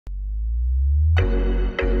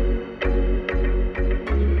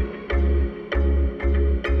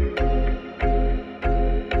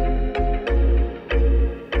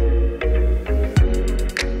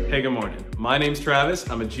Hey, good morning. My name's Travis.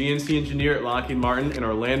 I'm a GNC engineer at Lockheed Martin in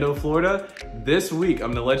Orlando, Florida. This week,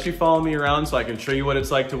 I'm gonna let you follow me around so I can show you what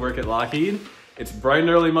it's like to work at Lockheed. It's bright and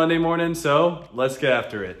early Monday morning, so let's get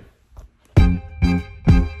after it.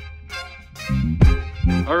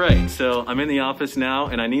 All right, so I'm in the office now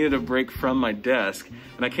and I needed a break from my desk.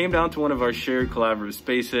 And I came down to one of our shared collaborative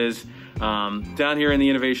spaces down here in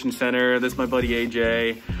the Innovation Center. This is my buddy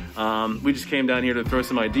AJ. We just came down here to throw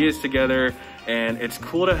some ideas together, and it's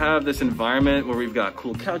cool to have this environment where we've got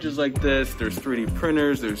cool couches like this. There's 3D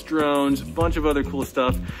printers, there's drones, a bunch of other cool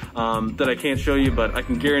stuff that I can't show you, but I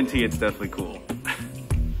can guarantee it's definitely cool.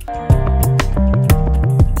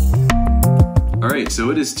 All right, so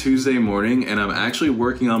it is Tuesday morning and I'm actually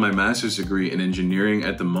working on my master's degree in engineering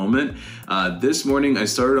at the moment. This morning I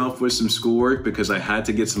started off with some schoolwork because I had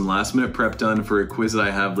to get some last minute prep done for a quiz that I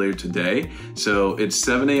have later today. So it's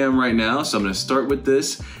 7 a.m. right now, so I'm gonna start with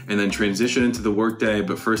this and then transition into the workday,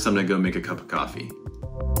 but first I'm gonna go make a cup of coffee.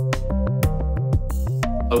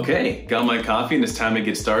 Okay, got my coffee and it's time to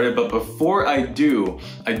get started, but before I do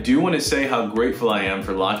want to say how grateful I am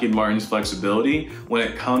for Lockheed Martin's flexibility when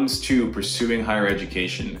it comes to pursuing higher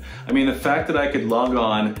education. I mean, the fact that I could log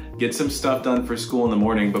on, get some stuff done for school in the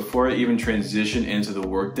morning before I even transition into the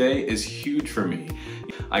workday is huge for me.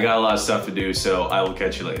 I got a lot of stuff to do, so I will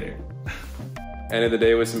catch you later. End of the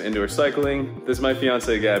day with some indoor cycling. This is my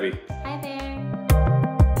fiance, Gabby. Hi there.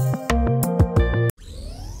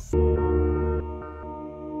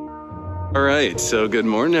 All right, so good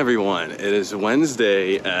morning, everyone. It is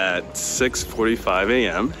Wednesday at 6:45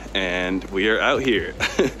 a.m. and we are out here.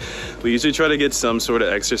 We usually try to get some sort of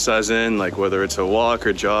exercise in, like whether it's a walk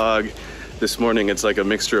or jog. This morning it's like a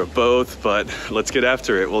mixture of both, but let's get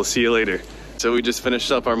after it. We'll see you later. So we just finished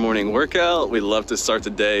up our morning workout. We love to start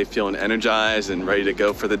the day feeling energized and ready to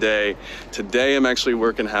go for the day. Today I'm actually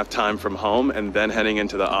working half time from home and then heading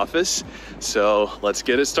into the office. So let's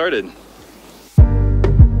get it started.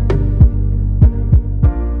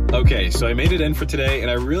 Okay, so I made it in for today,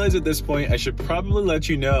 and I realize at this point I should probably let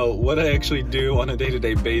you know what I actually do on a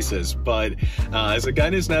day-to-day basis, but as a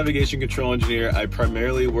guidance navigation control engineer, I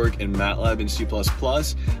primarily work in MATLAB and C++.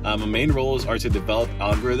 My main roles are to develop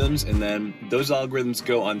algorithms, and then those algorithms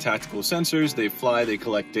go on tactical sensors, they fly, they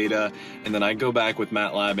collect data, and then I go back with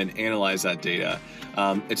MATLAB and analyze that data.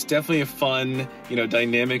 It's definitely a fun,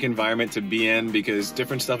 dynamic environment to be in because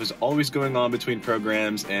different stuff is always going on between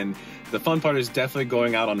programs, and the fun part is definitely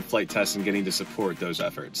going out on flight tests and getting to support those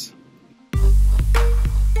efforts.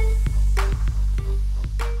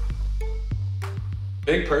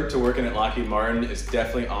 Big perk to working at Lockheed Martin is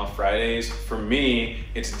definitely off Fridays. For me,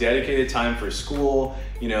 it's dedicated time for school,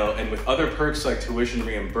 and with other perks like tuition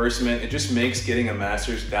reimbursement, it just makes getting a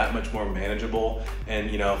master's that much more manageable.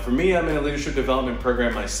 And for me, I'm in a leadership development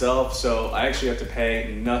program myself, so I actually have to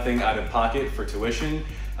pay nothing out of pocket for tuition,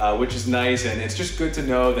 which is nice. And it's just good to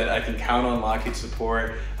know that I can count on Lockheed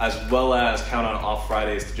support as well as count on off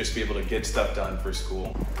Fridays to just be able to get stuff done for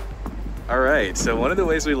school. All right, so one of the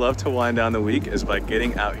ways we love to wind down the week is by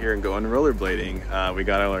getting out here and going rollerblading. We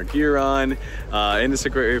got all our gear on, and it's a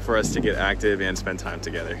great way for us to get active and spend time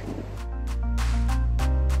together.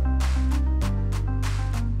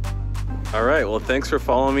 All right, well, thanks for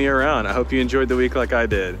following me around. I hope you enjoyed the week like I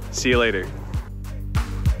did. See you later.